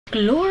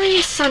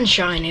glorious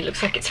sunshine. It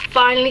looks like it's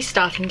finally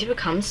starting to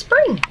become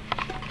spring.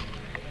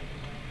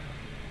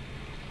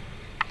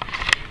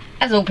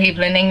 As all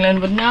people in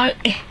England would know,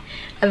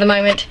 at the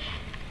moment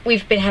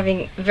we've been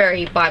having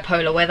very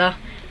bipolar weather.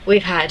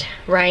 We've had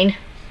rain,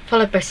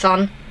 followed by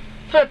sun,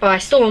 followed by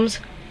storms,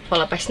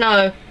 followed by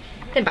snow,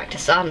 then back to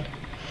sun.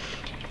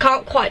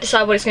 Can't quite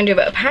decide what it's going to do,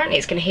 but apparently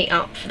it's going to heat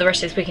up for the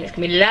rest of this weekend. It's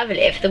going to be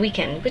lovely for the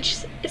weekend,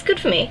 which is good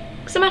for me,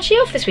 because I'm actually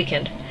off this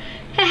weekend.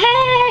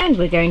 And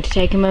we're going to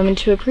take a moment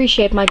to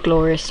appreciate my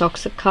glorious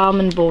socks that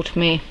Carmen bought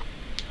me.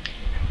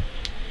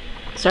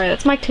 Sorry,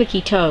 that's my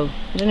clicky toe.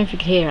 I don't know if you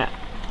could hear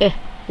it.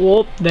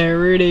 Whoop,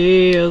 there it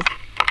is.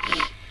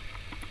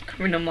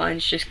 Criminal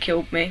Minds just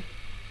killed me.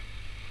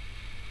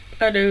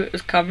 I knew it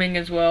was coming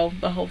as well,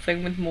 the whole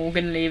thing with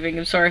Morgan leaving.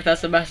 I'm sorry if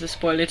that's a massive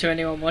spoiler to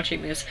anyone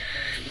watching this.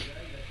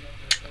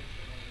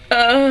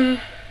 I'm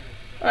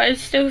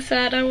still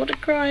sad, I want to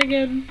cry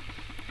again.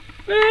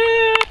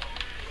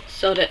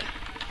 Sod it.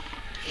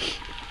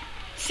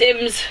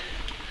 Sims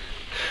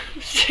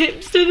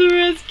to the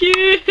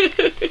rescue.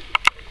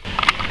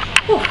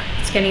 Oh,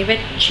 it's getting a bit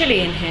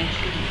chilly in here.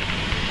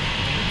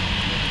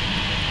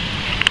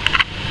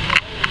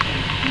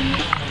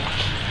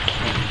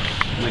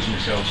 Wedging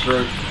myself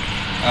through.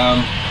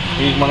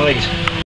 Use my legs.